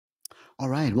All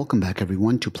right, welcome back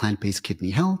everyone to Plant-Based Kidney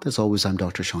Health. As always, I'm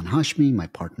Dr. Sean Hashmi. My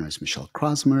partner is Michele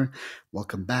Crosmer.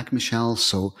 Welcome back, Michele.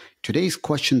 So today's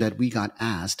question that we got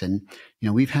asked, and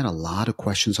we've had a lot of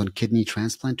questions on kidney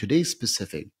transplant. Today's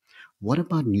specific. What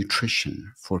about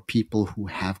nutrition for people who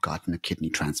have gotten a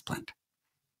kidney transplant?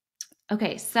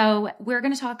 Okay, so we're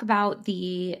going to talk about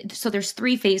there's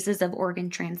 3 phases of organ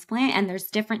transplant, and there's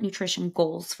different nutrition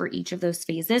goals for each of those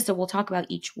phases. So we'll talk about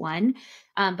each one.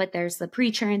 But there's the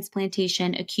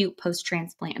pre-transplantation, acute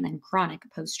post-transplant, and then chronic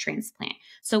post-transplant.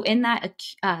 So in that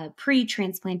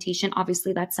pre-transplantation,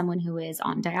 obviously that's someone who is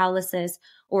on dialysis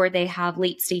or they have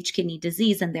late-stage kidney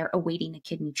disease and they're awaiting a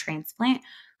kidney transplant.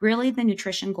 Really, the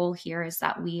nutrition goal here is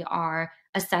that we are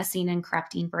assessing and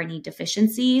correcting for any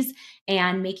deficiencies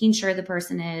and making sure the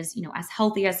person is, as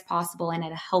healthy as possible and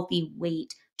at a healthy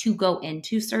weight to go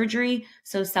into surgery.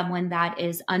 So someone that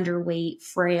is underweight,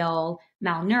 frail,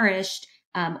 malnourished,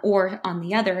 or on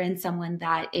the other end, someone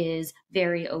that is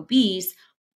very obese,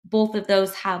 both of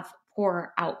those have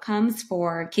poor outcomes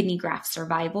for kidney graft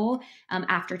survival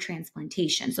after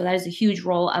transplantation. So that is a huge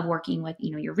role of working with,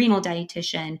 your renal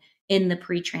dietitian in the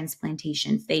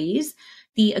pre-transplantation phase.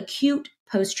 The acute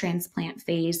post-transplant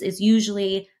phase is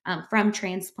usually from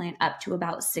transplant up to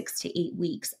about 6 to 8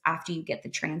 weeks after you get the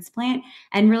transplant.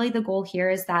 And really the goal here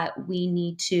is that we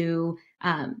need to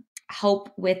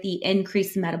help with the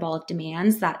increased metabolic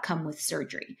demands that come with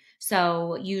surgery.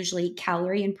 So usually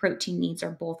calorie and protein needs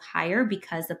are both higher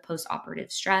because of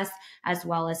postoperative stress as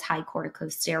well as high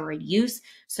corticosteroid use.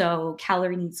 So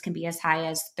calorie needs can be as high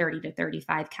as 30 to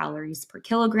 35 calories per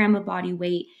kilogram of body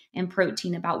weight, and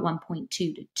protein about 1.2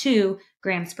 to 2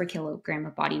 grams per kilogram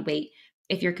of body weight.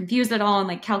 If you're confused at all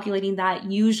and calculating that,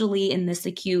 usually in this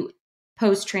acute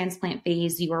post-transplant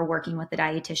phase, you are working with a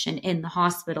dietitian in the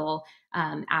hospital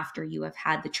after you have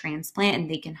had the transplant, and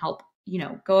they can help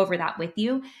go over that with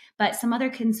you. But some other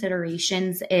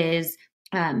considerations is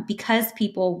because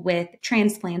people with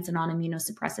transplants and on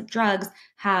immunosuppressive drugs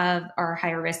are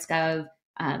higher risk of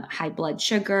high blood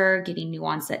sugar, getting new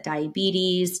onset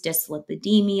diabetes,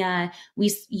 dyslipidemia.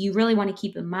 You really want to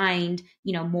keep in mind,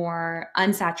 more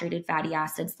unsaturated fatty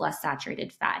acids, less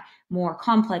saturated fat, more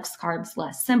complex carbs,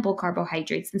 less simple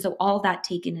carbohydrates. And so all that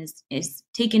is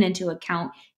taken into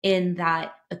account in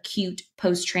that acute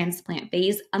post-transplant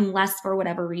phase, unless for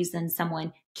whatever reason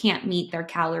someone can't meet their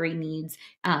calorie needs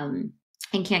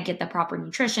and can't get the proper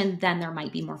nutrition, then there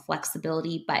might be more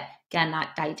flexibility. But again,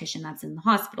 that dietitian that's in the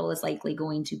hospital is likely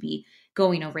going to be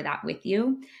going over that with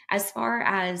you. As far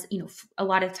as, a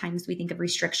lot of times we think of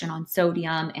restriction on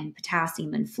sodium and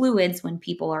potassium and fluids when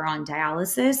people are on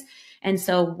dialysis. And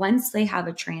so once they have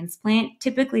a transplant,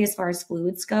 typically as far as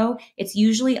fluids go, it's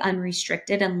usually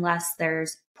unrestricted unless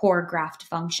there's poor graft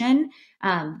function.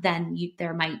 Then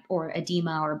there might, or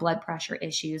edema or blood pressure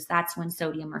issues, that's when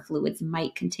sodium or fluids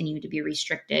might continue to be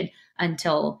restricted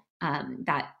until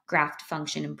that graft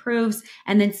function improves.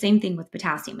 And then same thing with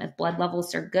potassium. If blood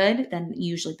levels are good, then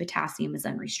usually potassium is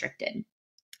unrestricted.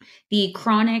 The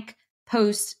chronic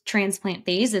post-transplant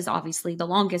phase is obviously the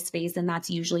longest phase, and that's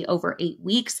usually over 8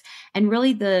 weeks. And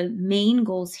really the main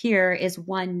goals here is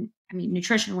one,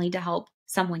 nutritionally to help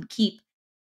someone keep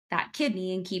that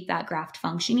kidney and keep that graft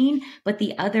functioning. But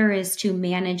the other is to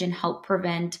manage and help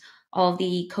prevent all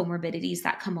the comorbidities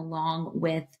that come along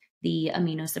with the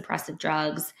immunosuppressive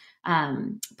drugs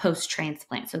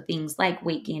post-transplant. So things like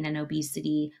weight gain and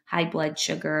obesity, high blood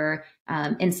sugar,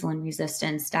 insulin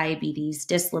resistance, diabetes,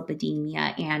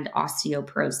 dyslipidemia, and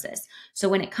osteoporosis. So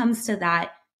when it comes to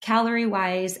that, calorie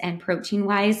wise and protein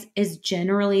wise is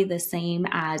generally the same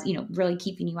as, really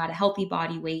keeping you at a healthy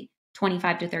body weight,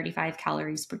 25 to 35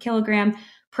 calories per kilogram.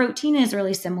 Protein is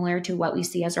really similar to what we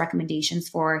see as recommendations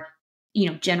for,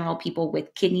 general people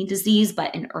with kidney disease,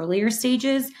 but in earlier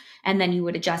stages. And then you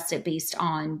would adjust it based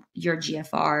on your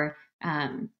GFR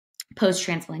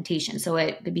post-transplantation. So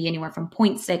it could be anywhere from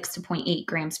 0.6 to 0.8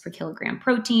 grams per kilogram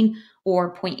protein,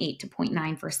 or 0.8 to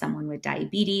 0.9 for someone with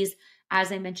diabetes.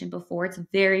 As I mentioned before, it's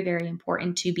very, very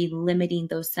important to be limiting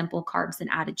those simple carbs and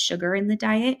added sugar in the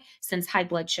diet, since high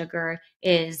blood sugar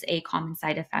is a common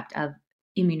side effect of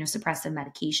immunosuppressive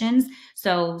medications.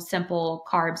 So simple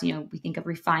carbs, we think of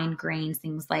refined grains,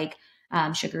 things like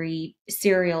sugary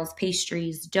cereals,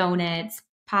 pastries, donuts,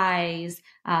 pies,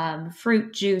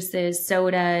 fruit juices,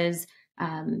 sodas,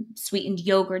 sweetened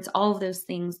yogurts, all of those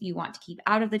things you want to keep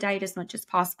out of the diet as much as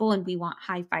possible. And we want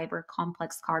high fiber,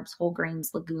 complex carbs, whole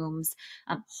grains, legumes,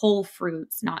 whole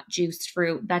fruits, not juiced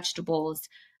fruit, vegetables,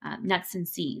 nuts and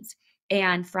seeds.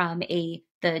 And from the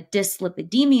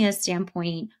dyslipidemia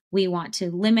standpoint, we want to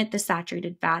limit the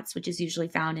saturated fats, which is usually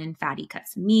found in fatty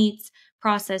cuts of meats,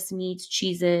 processed meats,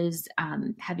 cheeses,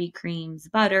 heavy creams,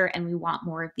 butter, and we want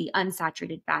more of the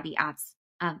unsaturated fatty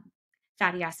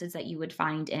acids that you would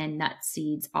find in nuts,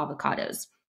 seeds, avocados.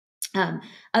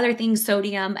 Other things,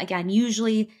 sodium, again,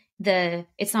 usually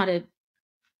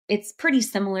it's pretty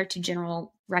similar to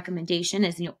general recommendation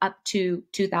is, up to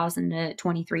 2,000 to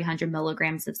 2,300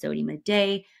 milligrams of sodium a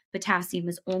day. Potassium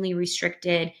is only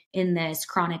restricted in this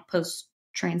chronic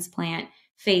post-transplant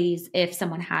phase if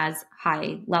someone has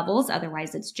high levels.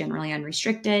 Otherwise, it's generally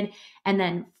unrestricted. And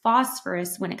then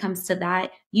phosphorus, when it comes to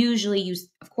that, usually you,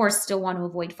 of course, still want to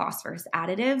avoid phosphorus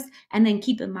additives. And then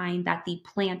keep in mind that the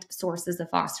plant sources of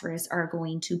phosphorus are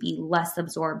going to be less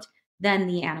absorbed than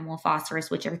the animal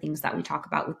phosphorus, which are things that we talk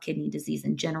about with kidney disease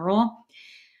in general.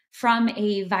 From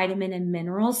a vitamin and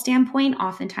mineral standpoint,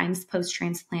 oftentimes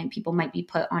post-transplant people might be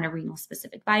put on a renal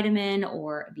specific vitamin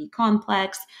or a B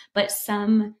complex, but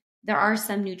there are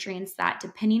some nutrients that,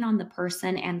 depending on the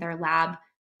person and their lab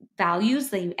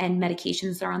values and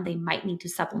medications they're on, they might need to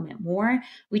supplement more.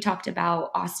 We talked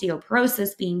about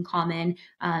osteoporosis being common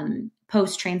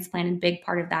post-transplant, and big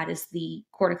part of that is the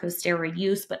corticosteroid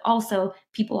use, but also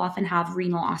people often have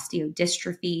renal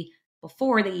osteodystrophy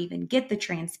before they even get the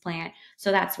transplant.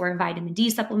 So that's where vitamin D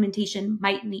supplementation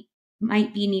might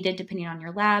be needed depending on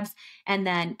your labs. And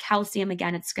then calcium,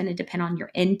 again, it's going to depend on your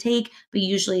intake, but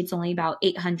usually it's only about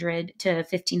 800 to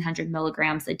 1,500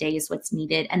 milligrams a day is what's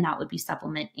needed. And that would be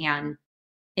supplement and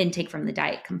intake from the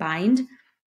diet combined.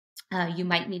 You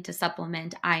might need to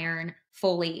supplement iron,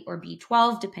 folate, or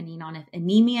B12, depending on if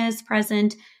anemia is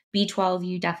present. B12,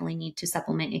 you definitely need to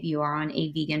supplement if you are on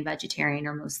a vegan, vegetarian,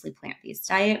 or mostly plant-based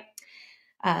diet.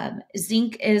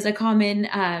 Zinc is a common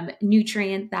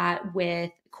nutrient that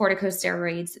with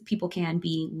corticosteroids, people can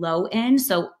be low in.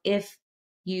 So if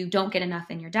you don't get enough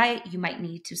in your diet, you might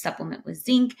need to supplement with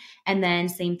zinc. And then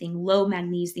same thing, low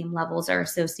magnesium levels are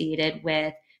associated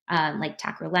with like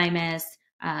tacrolimus,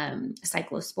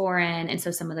 cyclosporin, and so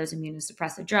some of those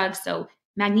immunosuppressive drugs. So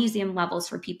magnesium levels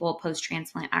for people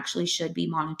post-transplant actually should be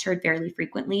monitored fairly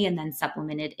frequently and then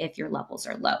supplemented if your levels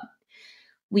are low.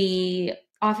 We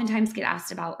oftentimes get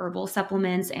asked about herbal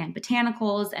supplements and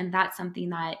botanicals, and that's something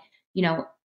that,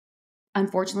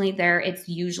 unfortunately it's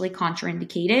usually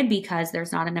contraindicated because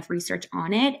there's not enough research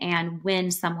on it. And when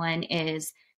someone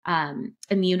is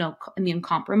immune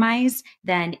compromised,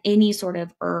 then any sort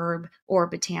of herb or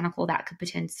botanical that could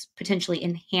potentially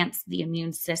enhance the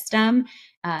immune system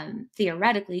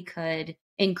theoretically could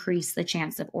increase the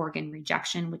chance of organ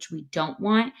rejection, which we don't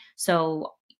want.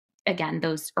 So again,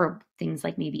 those herb things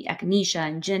like maybe echinacea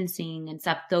and ginseng and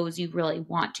stuff, those you really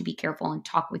want to be careful and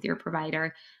talk with your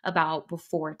provider about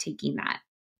before taking that.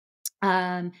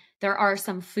 There are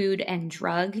some food and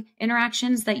drug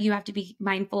interactions that you have to be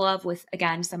mindful of with,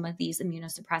 again, some of these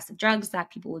immunosuppressive drugs that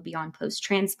people would be on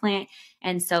post-transplant.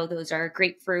 And so those are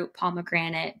grapefruit,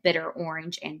 pomegranate, bitter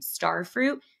orange, and star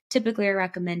fruit. Typically are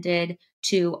recommended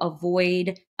to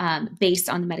avoid based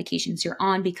on the medications you're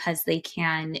on because they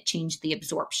can change the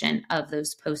absorption of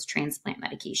those post-transplant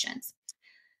medications.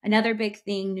 Another big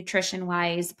thing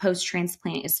nutrition-wise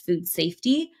post-transplant is food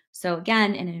safety. So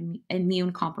again, in an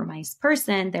immune-compromised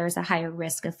person, there's a higher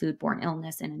risk of foodborne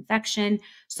illness and infection.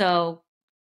 So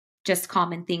just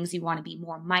common things you want to be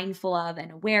more mindful of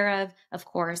and aware of. Of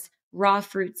course, raw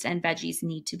fruits and veggies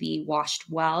need to be washed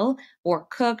well or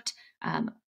cooked.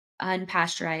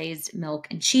 Unpasteurized milk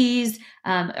and cheese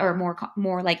are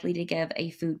more likely to give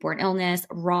a foodborne illness.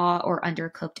 Raw or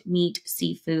undercooked meat,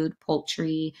 seafood,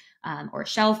 poultry, or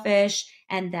shellfish,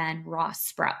 and then raw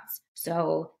sprouts.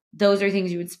 So those are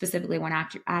things you would specifically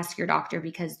want to ask your doctor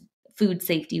because food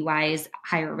safety wise,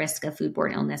 higher risk of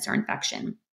foodborne illness or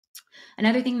infection.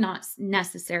 Another thing, not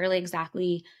necessarily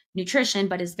exactly nutrition,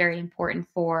 but is very important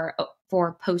for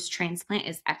post-transplant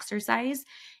is exercise.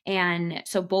 And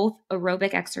so both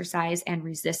aerobic exercise and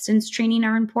resistance training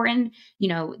are important,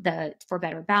 for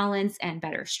better balance and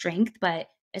better strength, but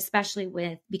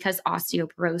especially because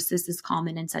osteoporosis is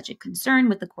common and such a concern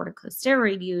with the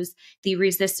corticosteroid use, the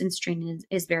resistance training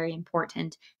is very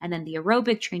important. And then the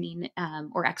aerobic training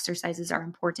or exercises are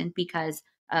important because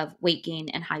of weight gain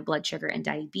and high blood sugar and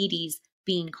diabetes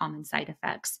being common side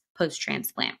effects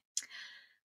post-transplant.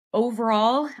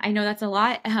 Overall, I know that's a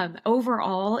lot.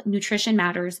 Overall, nutrition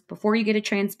matters before you get a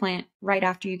transplant, right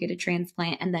after you get a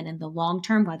transplant, and then in the long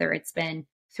term, whether it's been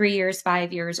 3 years,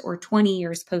 5 years, or 20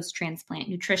 years post-transplant,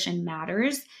 nutrition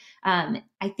matters. I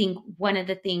think one of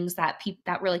the things that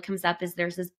really comes up is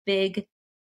there's this big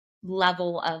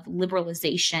level of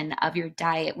liberalization of your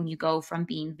diet when you go from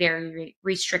being very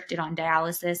restricted on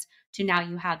dialysis to now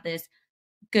you have this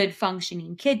good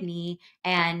functioning kidney,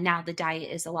 and now the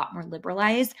diet is a lot more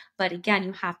liberalized. But again,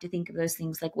 you have to think of those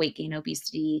things like weight gain,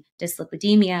 obesity,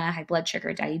 dyslipidemia, high blood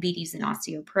sugar, diabetes, and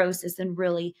osteoporosis, and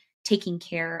really taking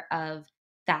care of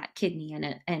that kidney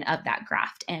and of that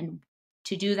graft. And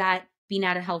to do that, being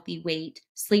at a healthy weight,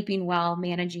 sleeping well,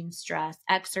 managing stress,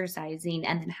 exercising,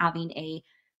 and then having a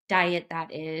diet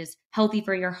that is healthy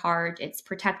for your heart, it's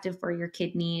protective for your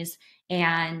kidneys,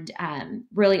 and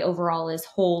really overall is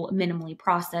whole, minimally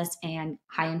processed, and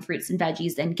high in fruits and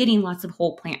veggies, and getting lots of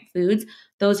whole plant foods.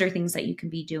 Those are things that you can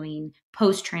be doing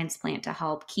post-transplant to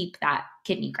help keep that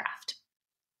kidney graft.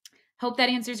 Hope that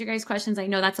answers your guys' questions. I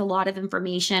know that's a lot of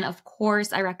information. Of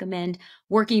course, I recommend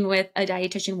working with a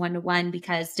dietitian one-to-one,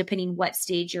 because depending what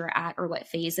stage you're at or what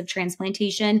phase of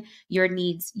transplantation, your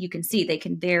needs, you can see they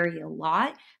can vary a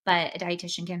lot, but a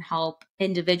dietitian can help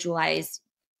individualize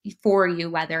for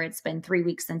you, whether it's been 3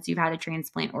 weeks since you've had a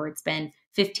transplant or it's been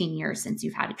 15 years since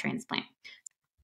you've had a transplant.